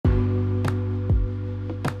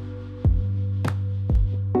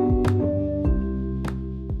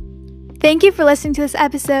Thank you for listening to this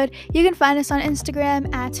episode. You can find us on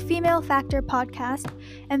Instagram at Female Factor Podcast.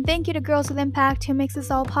 And thank you to Girls with Impact who makes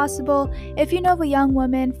this all possible. If you know of a young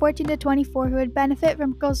woman, 14 to 24, who would benefit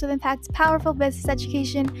from Girls with Impact's powerful business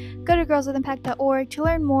education, go to girlswithimpact.org to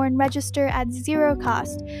learn more and register at zero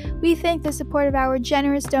cost. We thank the support of our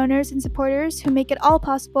generous donors and supporters who make it all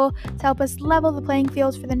possible to help us level the playing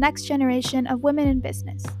field for the next generation of women in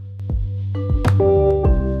business.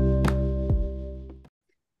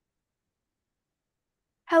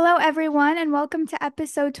 Hello, everyone, and welcome to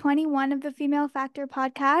episode 21 of the Female Factor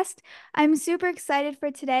podcast. I'm super excited for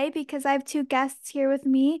today because I have two guests here with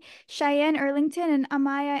me, Shian Earlington and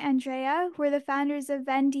Andrea, who are the founders of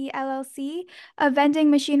Vendiii LLC, a vending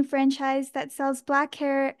machine franchise that sells black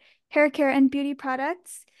hair care, and beauty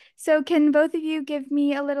products. So can both of you give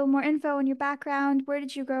me a little more info on your background? Where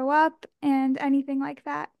did you grow up and anything like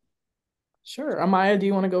that? Sure. Ahmya, do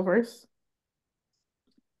you want to go first?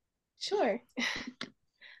 Sure.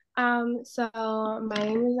 So my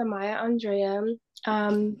name is Andrea.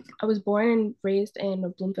 I was born and raised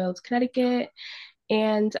in Bloomfield, Connecticut,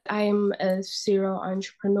 and I'm a serial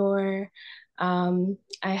entrepreneur. I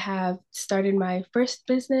have started my first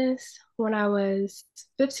business when I was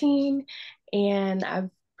 15, and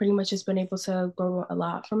I've pretty much just been able to grow a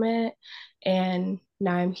lot from it. And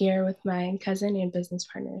now I'm here with my cousin and business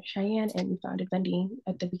partner, Cheyenne, and we founded Vendiii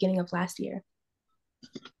at the beginning of last year.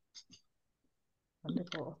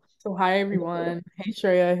 Wonderful. So hi everyone. Hey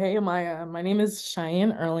Shreya. Hey Ahmya. My name is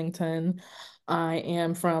Shian Earlington. I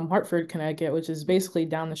am from Hartford, Connecticut, which is basically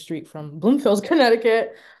down the street from Bloomfield,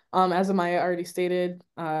 Connecticut. As Ahmya already stated,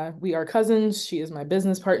 we are cousins. She is my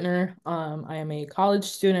business partner. I am a college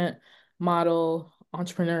student, model,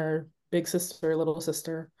 entrepreneur, big sister, little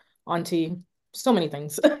sister, auntie, so many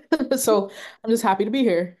things. So I'm just happy to be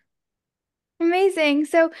here. Amazing.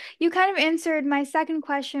 So you kind of answered my second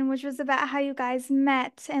question, which was about how you guys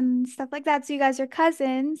met and stuff like that. So you guys are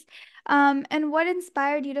cousins. And what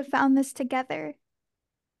inspired you to found this together?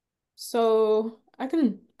 So I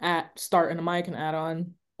can start and Amaya can add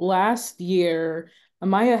on. Last year,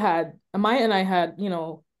 Amaya and I had,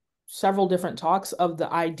 several different talks of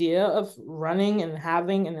the idea of running and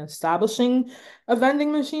having and establishing a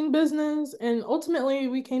vending machine business. And ultimately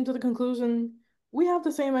we came to the conclusion we have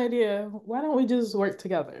the same idea. Why don't we just work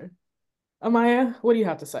together? Amaya, what do you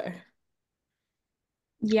have to say?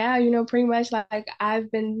 Yeah, pretty much like I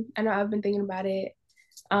know I've been thinking about it,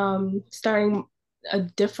 starting a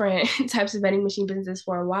different types of vending machine business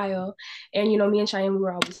for a while. And me and Cheyenne, we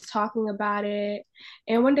were always talking about it.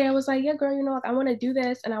 And one day I was like, yeah, girl, like I want to do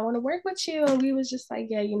this and I want to work with you. And we was just like,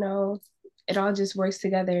 yeah, it all just works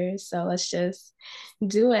together. So let's just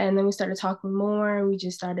do it. And then we started talking more and we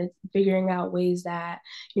just started figuring out ways that,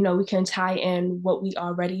 we can tie in what we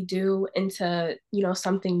already do into,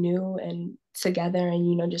 something new and together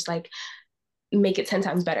and, just like make it 10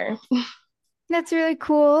 times better. That's really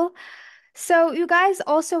cool. So you guys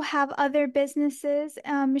also have other businesses.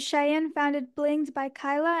 Cheyenne founded Blinged by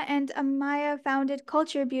Kyla and Ahmya founded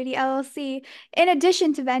Culture Beauty LLC in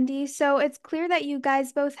addition to Vendiii. So it's clear that you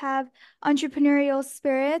guys both have entrepreneurial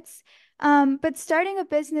spirits. But starting a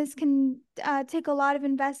business can take a lot of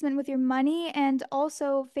investment with your money and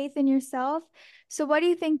also faith in yourself. So what do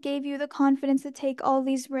you think gave you the confidence to take all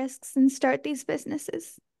these risks and start these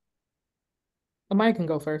businesses? Amaya can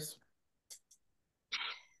go first.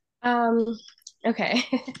 Um, okay.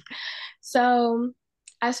 So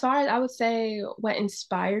as far as I would say what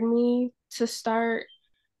inspired me to start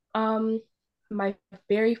my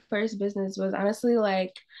very first business was honestly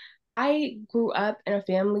like I grew up in a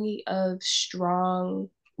family of strong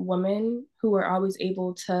women who were always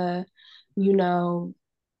able to, you know,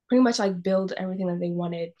 pretty much like build everything that they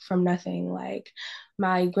wanted from nothing. Like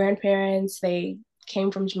my grandparents, they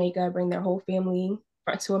came from Jamaica, bring their whole family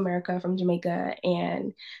to America from Jamaica,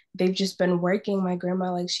 and they've just been working. My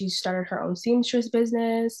grandma, like she started her own seamstress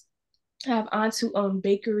business. I have aunts who own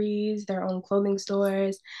bakeries, their own clothing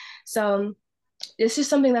stores. So this is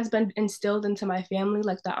something that's been instilled into my family,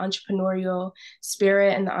 like the entrepreneurial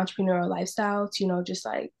spirit and the entrepreneurial lifestyle to, just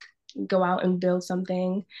like go out and build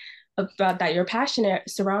something about that you're passionate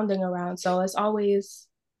surrounding around. So it's always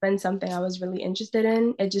been something I was really interested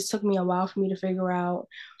in. It just took me a while for me to figure out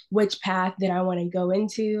which path did I want to go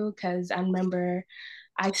into because I remember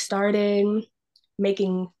I started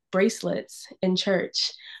making bracelets in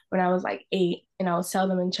church when I was like 8 and I would sell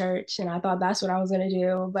them in church and I thought that's what I was going to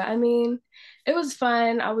do. But I mean, it was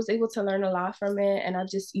fun. I was able to learn a lot from it and I've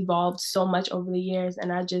just evolved so much over the years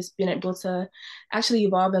and I've just been able to actually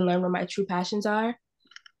evolve and learn what my true passions are.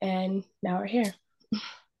 And now we're here.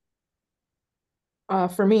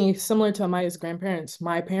 For me, similar to Amaya's grandparents,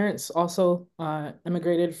 my parents also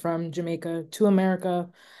immigrated from Jamaica to America,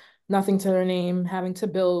 nothing to their name, having to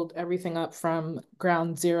build everything up from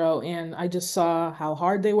ground zero. And I just saw how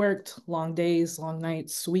hard they worked, long days, long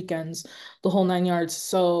nights, weekends, the whole nine yards.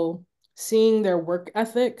 So seeing their work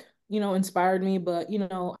ethic, inspired me. But,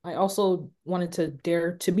 I also wanted to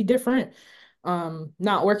dare to be different.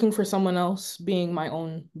 Not working for someone else, being my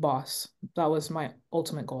own boss. That was my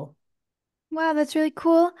ultimate goal. Wow, that's really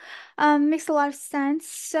cool. Makes a lot of sense.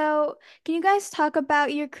 So, can you guys talk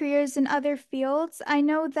about your careers in other fields? I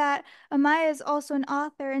know that Amaya is also an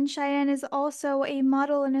author and Cheyenne is also a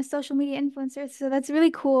model and a social media influencer, so that's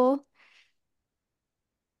really cool.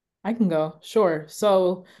 I can go. Sure.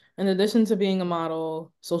 So, in addition to being a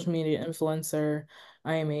model, social media influencer,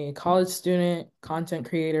 I am a college student, content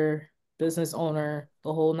creator, business owner,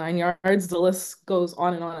 the whole nine yards. The list goes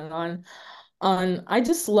on and on and on. I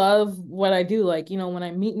just love what I do. Like, when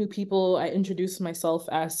I meet new people, I introduce myself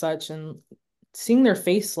as such and seeing their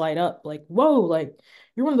face light up, like, whoa, like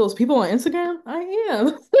you're one of those people on Instagram? I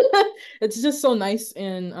am. It's just so nice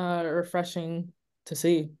and refreshing to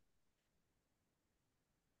see.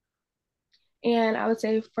 And I would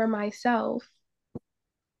say for myself,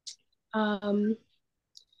 um,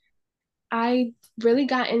 I really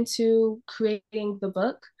got into creating the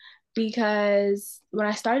book because when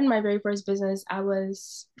I started my very first business, I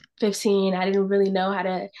was 15. I didn't really know how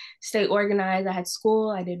to stay organized. I had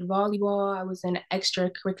school, I did volleyball, I was in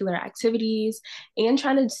extracurricular activities, and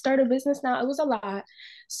trying to start a business now, it was a lot.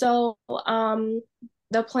 So,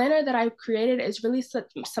 the planner that I created is really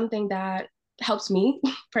something that helps me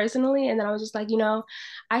personally. And then I was just like,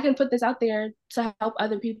 I can put this out there to help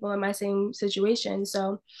other people in my same situation.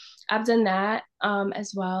 So, I've done that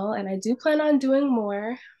as well, and I do plan on doing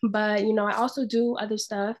more. But I also do other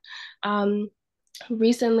stuff. Um,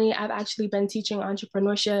 Recently, I've actually been teaching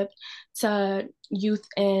entrepreneurship to youth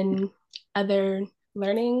in other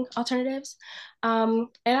learning alternatives, and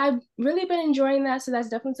I've really been enjoying that. So that's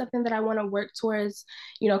definitely something that I want to work towards,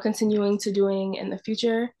 continuing to doing in the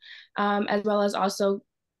future, as well as also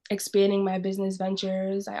expanding my business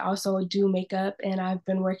ventures. I also do makeup, and I've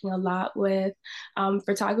been working a lot with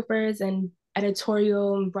photographers and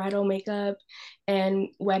editorial and bridal makeup and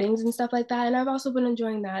weddings and stuff like that. And I've also been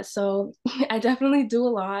enjoying that. So I definitely do a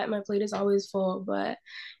lot. My plate is always full, but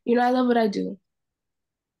I love what I do.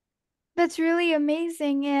 That's really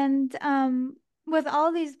amazing. And with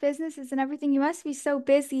all these businesses and everything, you must be so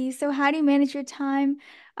busy. So how do you manage your time?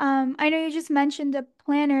 I know you just mentioned a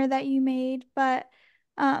planner that you made,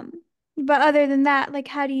 um, but other than that, like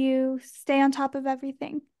how do you stay on top of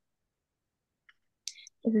everything?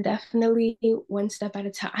 It's definitely one step at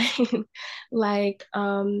a time. like,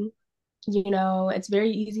 it's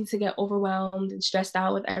very easy to get overwhelmed and stressed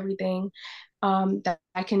out with everything that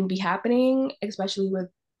can be happening, especially with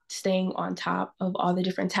staying on top of all the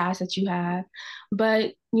different tasks that you have.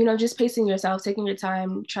 But, just pacing yourself, taking your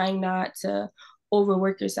time, trying not to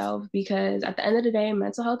overwork yourself because at the end of the day,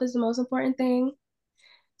 mental health is the most important thing.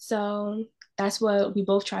 So that's what we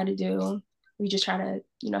both try to do. We just try to,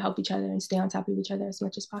 help each other and stay on top of each other as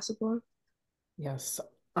much as possible. Yes.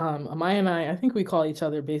 Amaya and I think we call each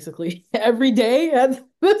other basically every day at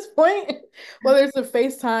this point. Whether it's a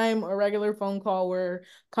FaceTime or regular phone call, we're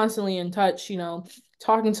constantly in touch,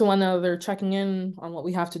 talking to one another, checking in on what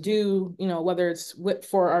we have to do, whether it's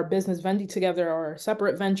for our business Vendiii together or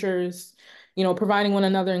separate ventures, providing one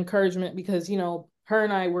another encouragement because, her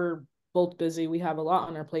and I were both busy. We have a lot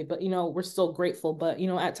on our plate, but we're still grateful. But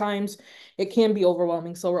at times it can be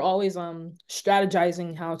overwhelming. So we're always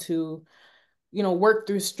strategizing how to work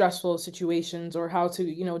through stressful situations or how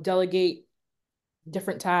to, delegate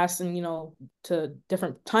different tasks and, to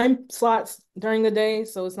different time slots during the day.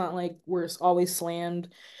 So it's not like we're always slammed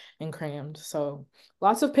and crammed. So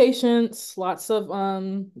lots of patience, lots of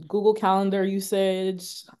Google Calendar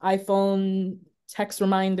usage, iPhone text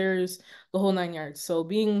reminders, the whole nine yards. So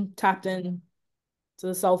being tapped in to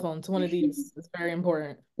the cell phone to one of these is very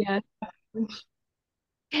important. Yeah.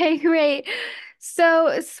 Okay, great.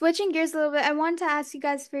 So, switching gears a little bit, I wanted to ask you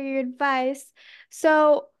guys for your advice.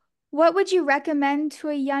 So, what would you recommend to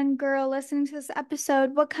a young girl listening to this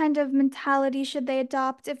episode? What kind of mentality should they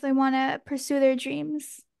adopt if they want to pursue their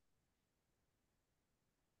dreams?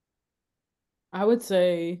 I would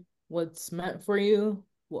say what's meant for you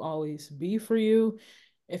will always be for you.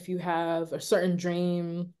 If you have a certain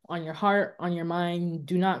dream on your heart, on your mind,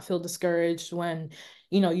 do not feel discouraged when,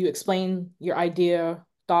 you explain your idea,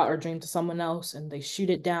 thought, or dream to someone else and they shoot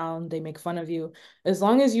it down, they make fun of you. As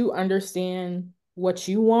long as you understand what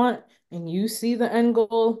you want and you see the end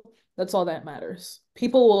goal, that's all that matters.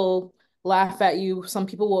 People will laugh at you. Some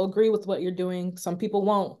people will agree with what you're doing, some people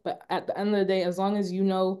won't. But at the end of the day, as long as you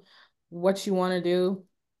know what you want to do,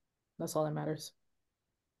 that's all that matters.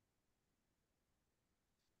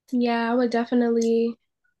 Yeah, I definitely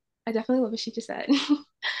love what she just said.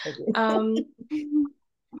 Um,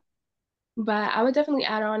 but I would definitely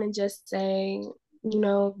add on and just say,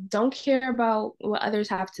 don't care about what others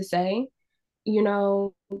have to say. You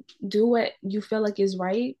know, do what you feel like is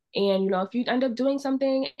right. And, if you end up doing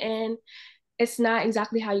something and it's not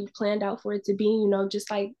exactly how you planned out for it to be,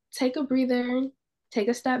 just like take a breather, take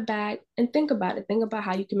a step back and think about it. Think about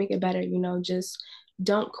how you can make it better. Just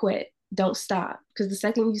don't quit, don't stop. Because the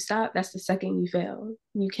second you stop, that's the second you fail.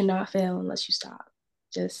 You cannot fail unless you stop.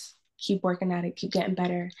 Just keep working at it, keep getting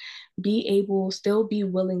better. Still be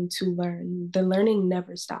willing to learn. The learning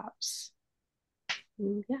never stops.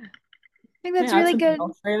 Yeah. I think Can that's I add really something good.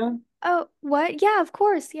 else, Freya? Oh, what? Yeah, of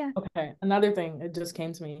course. Yeah. Okay, another thing, it just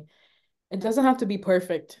came to me. It doesn't have to be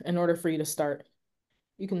perfect in order for you to start.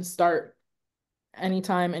 You can start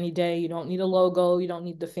anytime, any day. You don't need a logo. You don't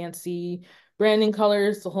need the fancy branding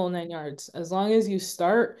colors, the whole 9 yards. As long as you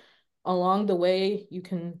start along the way, you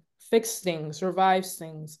can fix things, revise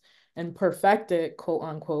things, and perfect it, quote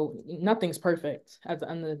unquote. Nothing's perfect at the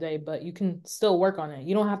end of the day, but you can still work on it.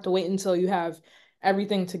 You don't have to wait until you have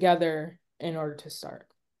everything together in order to start.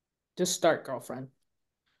 Just start, girlfriend.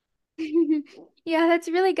 Yeah, that's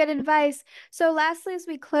really good advice. So lastly, as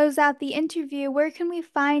we close out the interview, where can we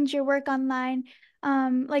find your work online?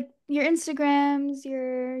 Like your Instagrams,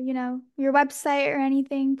 your website or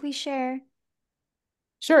anything, please share.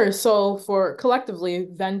 Sure. So for collectively,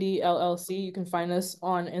 Vendiii LLC, you can find us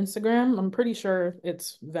on Instagram. I'm pretty sure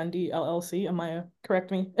it's Vendiii LLC. Am I correct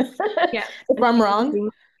me Yeah. if I'm wrong? Three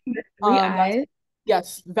That's eyes.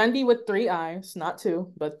 yes, Vendiii with 3 eyes, not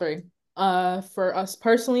two, but three. For us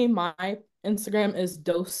personally, my Instagram is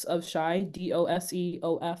Dose of Shy,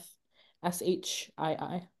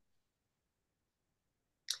 DOSEOFSHII.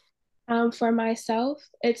 For myself,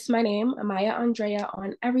 it's my name, Ahmya Andrea,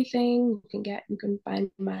 on everything. You can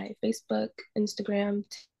find my Facebook, Instagram,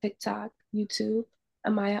 TikTok, YouTube,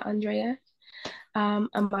 Ahmya Andrea.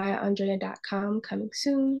 AhmyaAndrea.com coming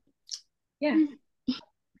soon. Yeah.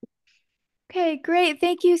 Okay, great.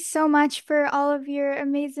 Thank you so much for all of your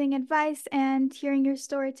amazing advice and hearing your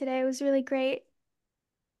story today. It was really great.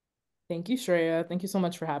 Thank you, Shreya. Thank you so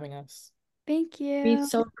much for having us. Thank We you.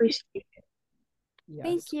 so appreciate it.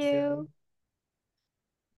 Thank Yes, we you. do.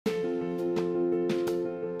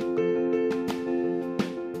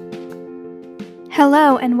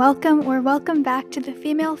 Hello, and welcome back to the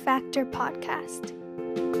Female Factor podcast.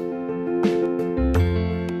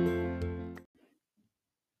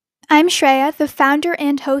 I'm Shreya, the founder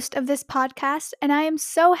and host of this podcast, and I am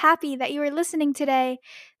so happy that you are listening today.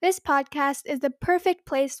 This podcast is the perfect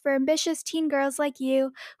place for ambitious teen girls like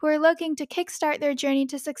you who are looking to kickstart their journey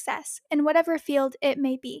to success in whatever field it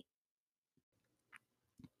may be.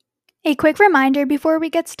 A quick reminder before we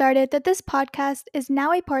get started that this podcast is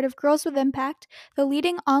now a part of Girls with Impact, the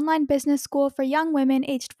leading online business school for young women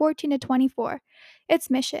aged 14 to 24. Its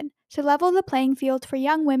mission: to level the playing field for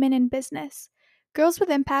young women in business. Girls with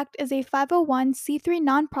Impact is a 501c3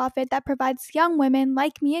 nonprofit that provides young women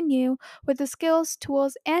like me and you with the skills,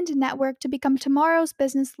 tools, and network to become tomorrow's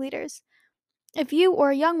business leaders. If you or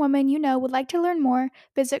a young woman you know would like to learn more,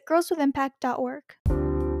 visit girlswithimpact.org.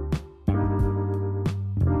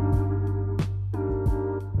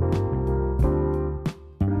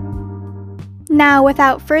 Now,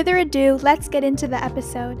 without further ado, let's get into the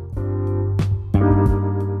episode.